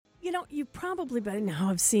You know, you probably by now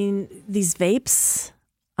have seen these vapes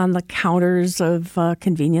on the counters of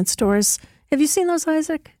convenience stores. Have you seen those,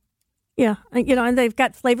 Isaac? Yeah. You know, and they've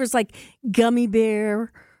got flavors like gummy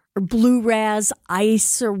bear or blue raz,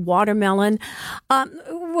 ice, or watermelon.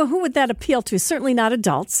 Well, who would that appeal to? Certainly not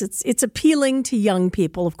adults. It's appealing to young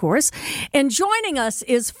people, of course. And joining us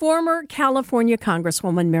is former California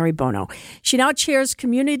Congresswoman Mary Bono. She now chairs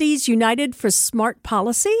Communities United for Smart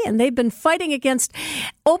Policy, and they've been fighting against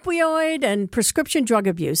opioid and prescription drug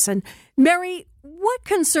abuse. And Mary, what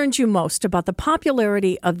concerns you most about the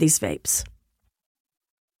popularity of these vapes?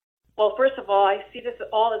 Well, first of all, I see this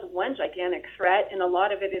all as one gigantic threat, and a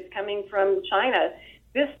lot of it is coming from China.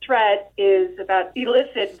 This threat is about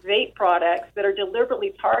illicit vape products that are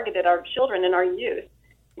deliberately targeted at our children and our youth.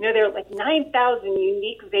 You know, there are like 9,000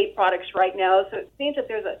 unique vape products right now, so it seems that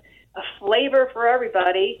there's a flavor for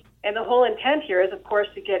everybody, and the whole intent here is, of course,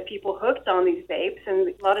 to get people hooked on these vapes, and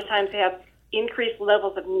a lot of times they have increased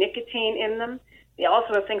levels of nicotine in them. They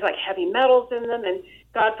also have things like heavy metals in them, and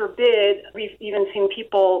God forbid, we've even seen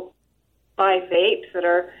people buy vapes that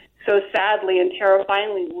are so sadly and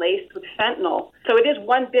terrifyingly laced with fentanyl. So it is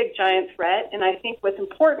one big giant threat, and I think what's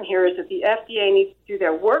important here is that the FDA needs to do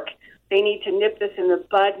their work. They need to nip this in the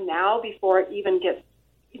bud now before it even gets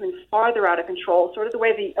even farther out of control, sort of the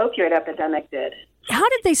way the opioid epidemic did. How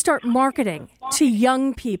did they start marketing to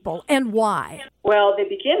young people, and why? Well, they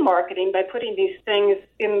begin marketing by putting these things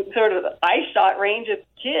in sort of the eye shot range of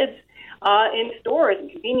kids in stores, in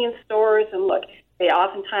convenience stores, and look, they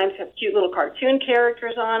oftentimes have cute little cartoon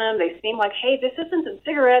characters on them. They seem like, hey, this isn't a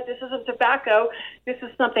cigarette, this isn't tobacco, this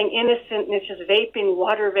is something innocent, and it's just vaping,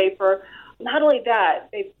 water vapor. Not only that,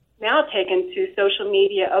 they've now taken to social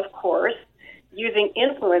media, of course, using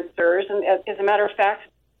influencers. And as a matter of fact,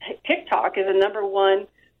 TikTok is a number one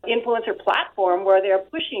influencer platform where they're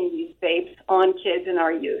pushing these vapes on kids and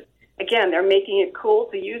our youth. Again, they're making it cool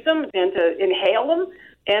to use them and to inhale them,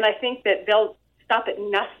 and I think that they'll stop at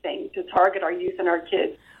nothing to target our youth and our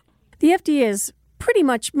kids. The FDA has pretty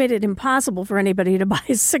much made it impossible for anybody to buy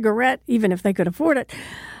a cigarette, even if they could afford it.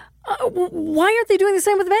 Why aren't they doing the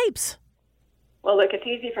same with vapes? Well, look, it's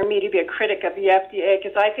easy for me to be a critic of the FDA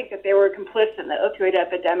because I think that they were complicit in the opioid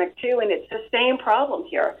epidemic, too, and it's the same problem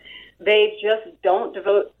here. They just don't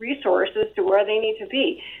devote resources to where they need to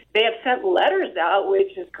be. They have sent letters out,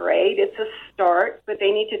 which is great. It's a start, but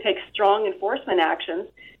they need to take strong enforcement actions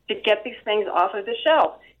to get these things off of the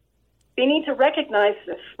shelf. They need to recognize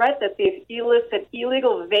the threat that these illicit,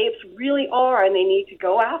 illegal vapes really are, and they need to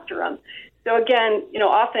go after them. So again, you know,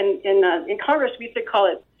 often in Congress we used to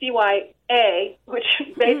call it CYA, which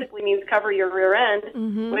basically means cover your rear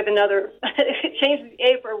end with another. Change the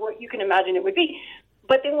A for what you can imagine it would be.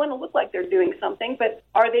 But they want to look like they're doing something, but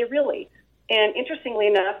are they really? And interestingly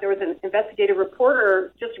enough, there was an investigative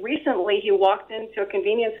reporter just recently. He walked into a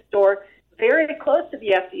convenience store very close to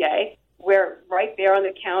the FDA, where right there on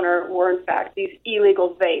the counter were, in fact, these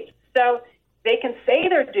illegal vapes. So they can say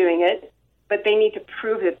they're doing it, but they need to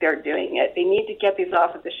prove that they're doing it. They need to get these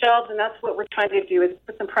off of the shelves, and that's what we're trying to do, is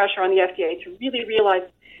put some pressure on the FDA to really realize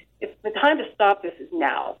it's the time to stop this is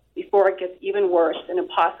now, before it gets even worse and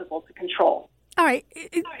impossible to control. All right,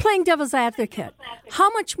 playing devil's advocate, how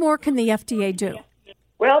much more can the FDA do?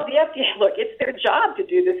 Well, the FDA, look, it's their job to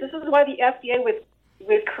do this. This is why the FDA was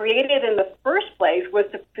created in the first place, was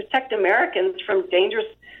to protect Americans from dangerous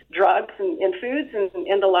drugs and foods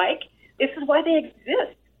and the like. This is why they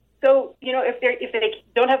exist. So, you know, if they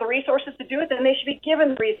don't have the resources to do it, then they should be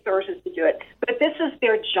given the resources to do it. But this is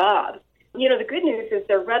their job. You know, the good news is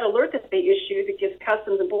their red alert that they issue that gives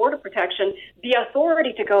Customs and Border Protection the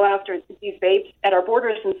authority to go after these vapes at our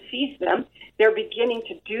borders and seize them. They're beginning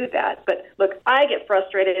to do that. But look, I get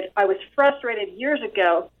frustrated. I was frustrated years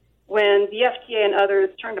ago when the FDA and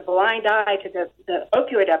others turned a blind eye to the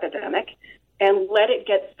opioid epidemic and let it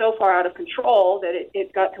get so far out of control that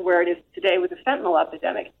it got to where it is today with the fentanyl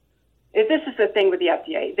epidemic. This is the thing with the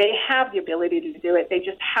FDA. They have the ability to do it. They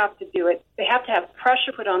just have to do it. They have to have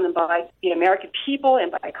pressure put on them by the American people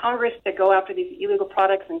and by Congress to go after these illegal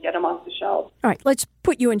products and get them off the shelves. All right, let's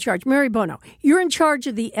put you in charge. Mary Bono, you're in charge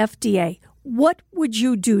of the FDA. What would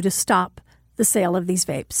you do to stop the sale of these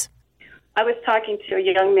vapes? I was talking to a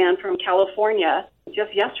young man from California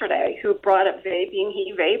just yesterday who brought up vaping.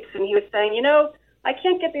 He vapes, and he was saying, you know, I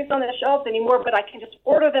can't get these on the shelves anymore, but I can just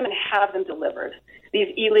order them and have them delivered,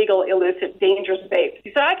 these illegal, illicit, dangerous vapes.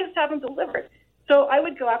 He said, I can just have them delivered. So I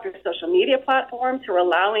would go after social media platforms who are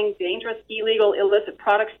allowing dangerous, illegal, illicit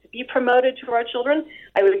products to be promoted to our children.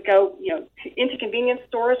 I would go, you know, into convenience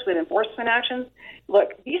stores with enforcement actions.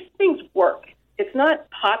 Look, these things work. It's not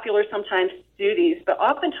popular sometimes to do these, but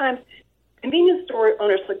oftentimes convenience store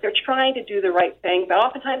owners, like they're trying to do the right thing, but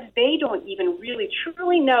oftentimes they don't even really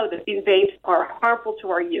truly know that these vapes are harmful to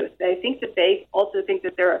our youth. They think that they also think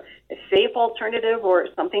that they're a safe alternative or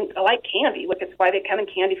something like candy. Look, it's why they come in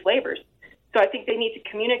candy flavors. So I think they need to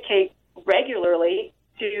communicate regularly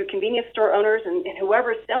to convenience store owners and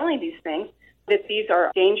whoever's selling these things that these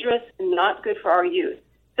are dangerous and not good for our youth.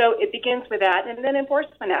 So it begins with that, and then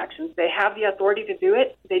enforcement actions. They have the authority to do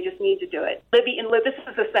it. They just need to do it. Libby, and Liv, this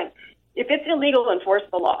is the thing. If it's illegal, enforce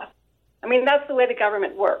the law. I mean, that's the way the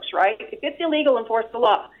government works, right? If it's illegal, enforce the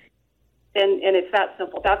law. And it's that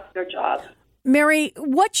simple. That's their job. Mary,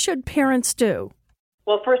 what should parents do?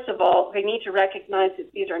 Well, first of all, they need to recognize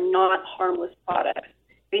that these are not harmless products.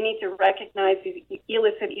 They need to recognize these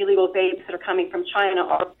illicit, illegal vapes that are coming from China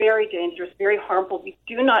are very dangerous, very harmful. We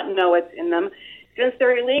do not know what's in them. Since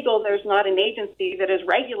they're illegal, there's not an agency that is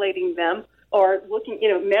regulating them or looking,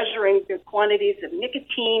 measuring the quantities of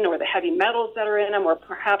nicotine or the heavy metals that are in them, or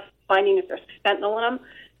perhaps finding if there's fentanyl in them.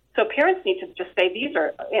 So parents need to just say,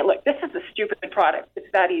 look, this is a stupid product.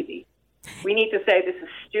 It's that easy. We need to say, this is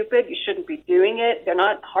stupid. You shouldn't be doing it. They're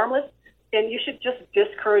not harmless. And you should just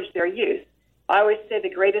discourage their use. I always say the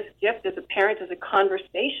greatest gift as a parent is a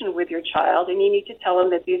conversation with your child, and you need to tell them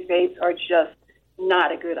that these vapes are just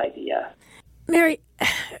not a good idea. Mary,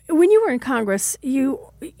 when you were in Congress,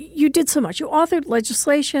 you did so much. You authored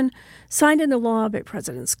legislation, signed into law by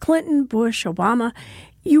Presidents Clinton, Bush, Obama.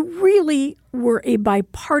 You really were a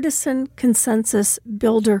bipartisan consensus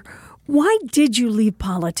builder. Why did you leave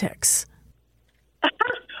politics?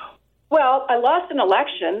 Well, I lost an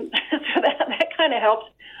election, so that kind of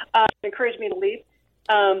helped encourage me to leave.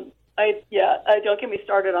 Don't get me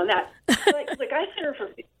started on that.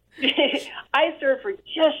 I served for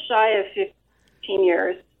just shy of 15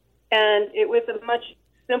 years, and it was a much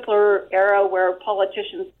simpler era where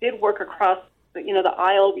politicians did work across the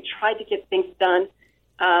aisle. We tried to get things done.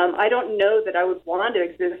 I don't know that I would want to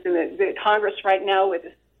exist in the Congress right now with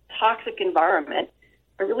this toxic environment.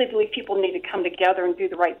 I really believe people need to come together and do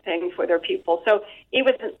the right thing for their people. So it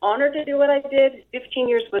was an honor to do what I did. 15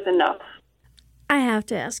 years was enough. I have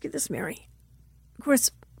to ask you this, Mary. Of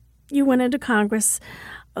course, you went into Congress,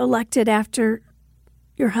 elected after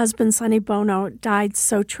your husband, Sonny Bono, died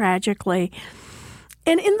so tragically.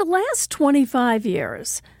 And in the last 25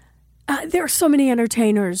 years, there are so many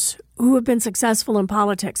entertainers who have been successful in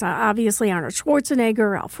politics. Obviously, Arnold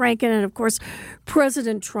Schwarzenegger, Al Franken, and of course,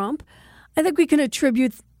 President Trump. I think we can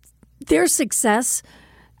attribute their success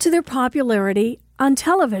to their popularity on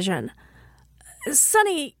television.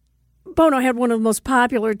 Sonny Bono had one of the most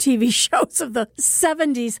popular TV shows of the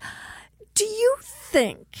 70s. Do you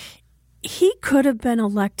think he could have been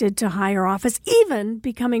elected to higher office, even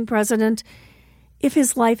becoming president, if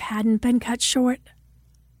his life hadn't been cut short?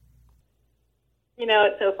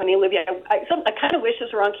 It's so funny, Olivia. I kind of wish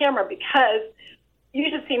this were on camera because you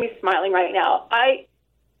should see me smiling right now. I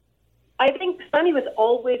think Sonny was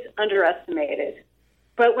always underestimated.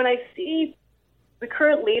 But when I see the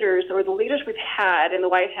current leaders or the leaders we've had in the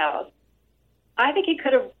White House, I think he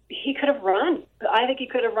could have run. I think he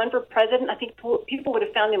could have run for president. I think people would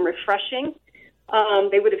have found him refreshing.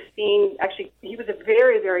 They would have seen, actually, he was a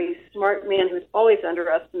very, very smart man who was always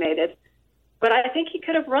underestimated. But I think he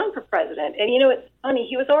could have run for president. And, it's funny,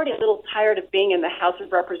 he was already a little tired of being in the House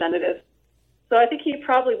of Representatives. So I think he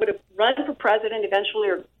probably would have run for president eventually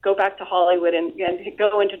or go back to Hollywood and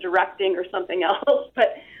go into directing or something else.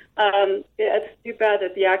 But it's too bad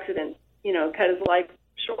that the accident, cut his life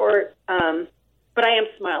short. But I am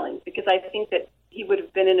smiling because I think that he would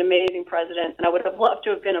have been an amazing president, and I would have loved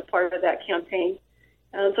to have been a part of that campaign.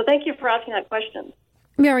 So thank you for asking that question.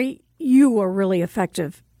 Mary, you were really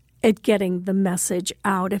effective at getting the message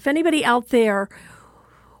out. If anybody out there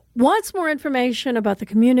wants more information about the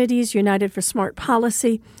Communities United for Smart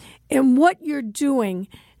Policy and what you're doing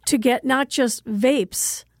to get not just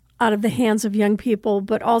vapes out of the hands of young people,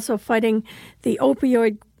 but also fighting the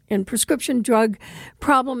opioid and prescription drug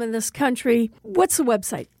problem in this country, what's the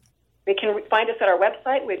website? They can find us at our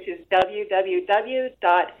website, which is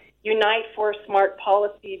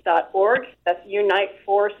www.uniteforsmartpolicy.org. That's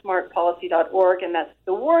uniteforsmartpolicy.org, and that's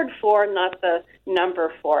the word for, not the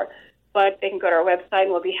number for. But they can go to our website,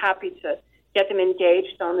 and we'll be happy to get them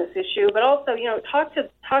engaged on this issue. But also, talk to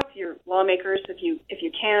your lawmakers if you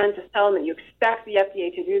can. Just tell them that you expect the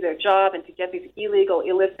FDA to do their job and to get these illegal,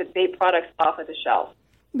 illicit vape products off of the shelf.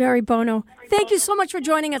 Mary Bono, thank you so much for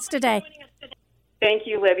joining us today. Thank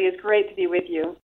you, Libby. It's great to be with you.